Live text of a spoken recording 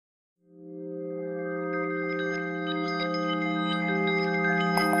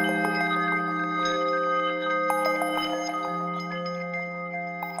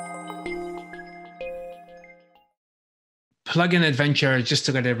Plug-in Adventure, just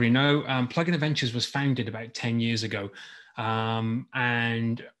to let everybody know, Plug-in Adventures was founded about 10 years ago.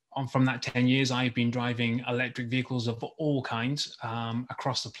 And from that 10 years, I've been driving electric vehicles of all kinds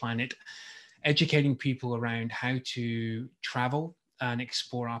across the planet, educating people around how to travel and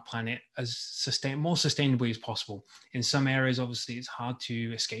explore our planet as more sustainably as possible. In some areas, obviously, it's hard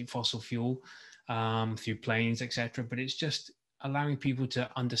to escape fossil fuel through planes, etc. But it's just allowing people to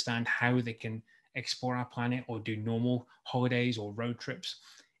understand how they can explore our planet or do normal holidays or road trips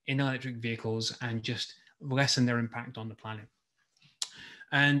in electric vehicles and just lessen their impact on the planet.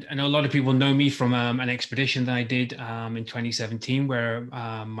 And I know a lot of people know me from an expedition that I did in 2017, where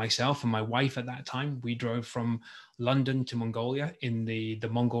myself and my wife at that time, we drove from London to Mongolia in the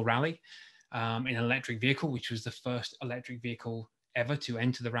Mongol Rally in an electric vehicle, which was the first electric vehicle ever to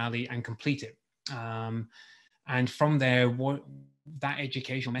enter the rally and complete it. And from there, that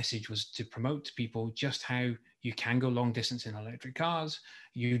educational message was to promote to people just how you can go long distance in electric cars.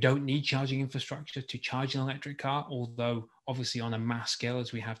 You don't need charging infrastructure to charge an electric car, although obviously on a mass scale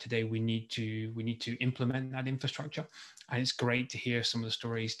as we have today, we need to implement that infrastructure. And it's great to hear some of the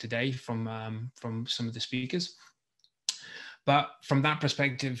stories today from some of the speakers. But from that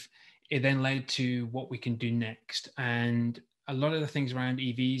perspective, it then led to what we can do next. And a lot of the things around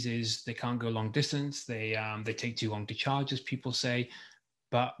EVs is they can't go long distance. They take too long to charge, as people say.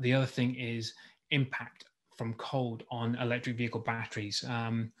 But the other thing is impact from cold on electric vehicle batteries.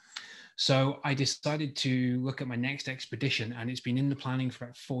 So I decided to look at my next expedition, and it's been in the planning for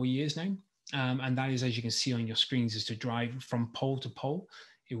about 4 years now. And that is, as you can see on your screens, is to drive from pole to pole.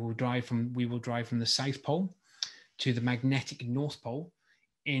 We will drive from the South Pole to the magnetic North Pole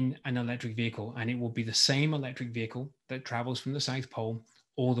in an electric vehicle, and it will be the same electric vehicle that travels from the South Pole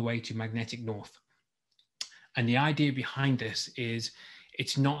all the way to magnetic North. And the idea behind this is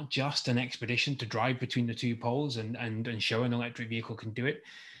it's not just an expedition to drive between the two poles and show an electric vehicle can do it.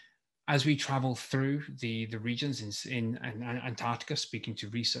 As we travel through the regions in Antarctica, speaking to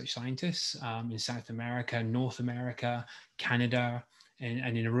research scientists in South America, North America, Canada,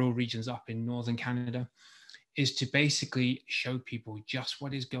 and in the rural regions up in northern Canada, is to basically show people just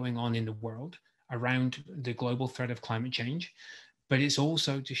what is going on in the world around the global threat of climate change. But it's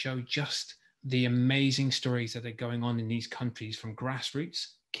also to show just the amazing stories that are going on in these countries, from grassroots,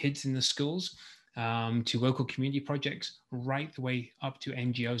 kids in the schools, to local community projects, right the way up to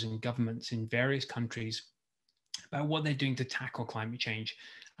NGOs and governments in various countries, about what they're doing to tackle climate change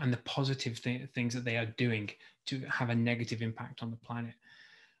and the positive things that they are doing to have a negative impact on the planet.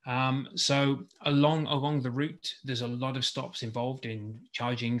 So along the route, there's a lot of stops involved in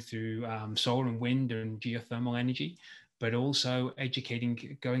charging through solar and wind and geothermal energy, but also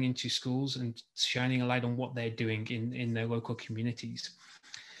educating, going into schools and shining a light on what they're doing in their local communities.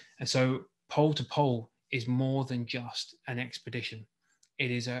 And so pole to pole is more than just an expedition. It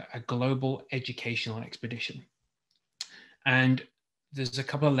is a global educational expedition. And there's a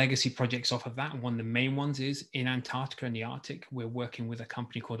couple of legacy projects off of that. One of the main ones is in Antarctica and the Arctic. We're working with a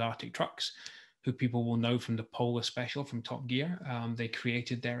company called Arctic Trucks, who people will know from the Polar Special from Top Gear. They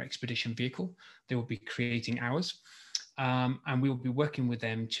created their expedition vehicle. They will be creating ours. And we will be working with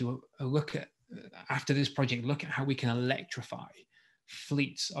them to look at, after this project, look at how we can electrify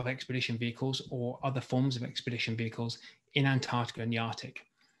fleets of expedition vehicles or other forms of expedition vehicles in Antarctica and the Arctic.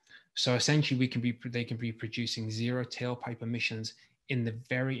 So essentially, they can be producing zero tailpipe emissions in the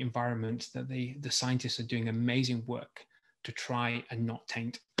very environment that the scientists are doing amazing work to try and not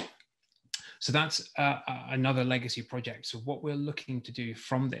taint. So that's another legacy project. So what we're looking to do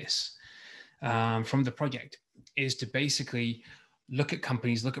from this, from the project, is to basically look at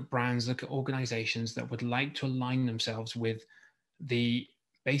companies, look at brands, look at organizations that would like to align themselves with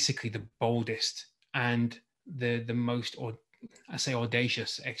basically the boldest and the most, or I say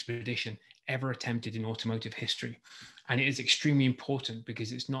audacious expedition ever attempted in automotive history. And it is extremely important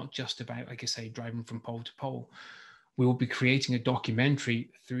because it's not just about, like I say, driving from pole to pole. We will be creating a documentary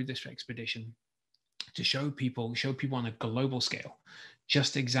through this expedition to show people on a global scale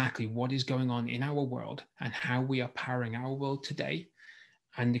just exactly what is going on in our world and how we are powering our world today,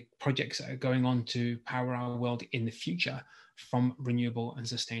 and the projects that are going on to power our world in the future from renewable and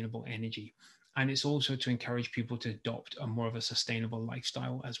sustainable energy. And it's also to encourage people to adopt a more of a sustainable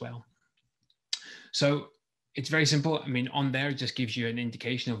lifestyle as well. So it's very simple. I mean, on there, it just gives you an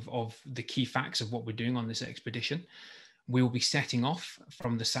indication of the key facts of what we're doing on this expedition. We will be setting off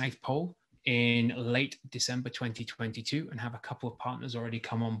from the South Pole in late December 2022 and have a couple of partners already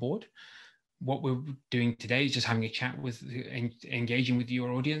come on board. What we're doing today is just having a chat with, engaging with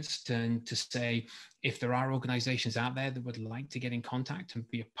your audience to say if there are organizations out there that would like to get in contact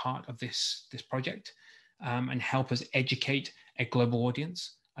and be a part of this project, and help us educate a global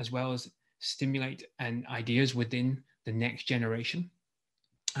audience, as well as stimulate and ideas within the next generation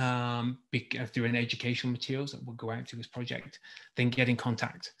through an educational materials that will go out to this project, then get in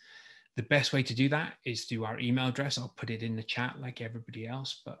contact. The best way to do that is through our email address. I'll put it in the chat like everybody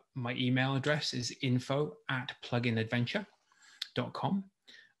else, but my email address is info@pluginadventure.com,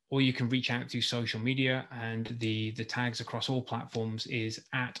 or you can reach out through social media, and the tags across all platforms is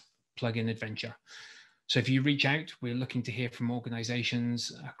 @pluginadventure. So if you reach out, we're looking to hear from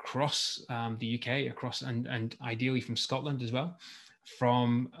organizations across the UK, and ideally from Scotland as well,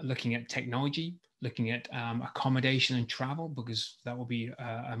 from looking at technology, looking at accommodation and travel, because that will be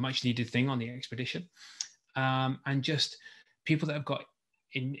a much needed thing on the expedition, and just people that have got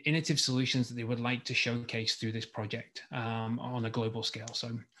innovative solutions that they would like to showcase through this project on a global scale.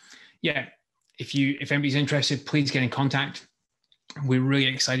 So yeah, if anybody's interested, please get in contact. We're really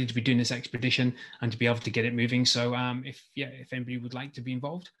excited to be doing this expedition and to be able to get it moving. So if anybody would like to be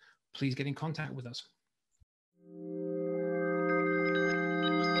involved, please get in contact with us.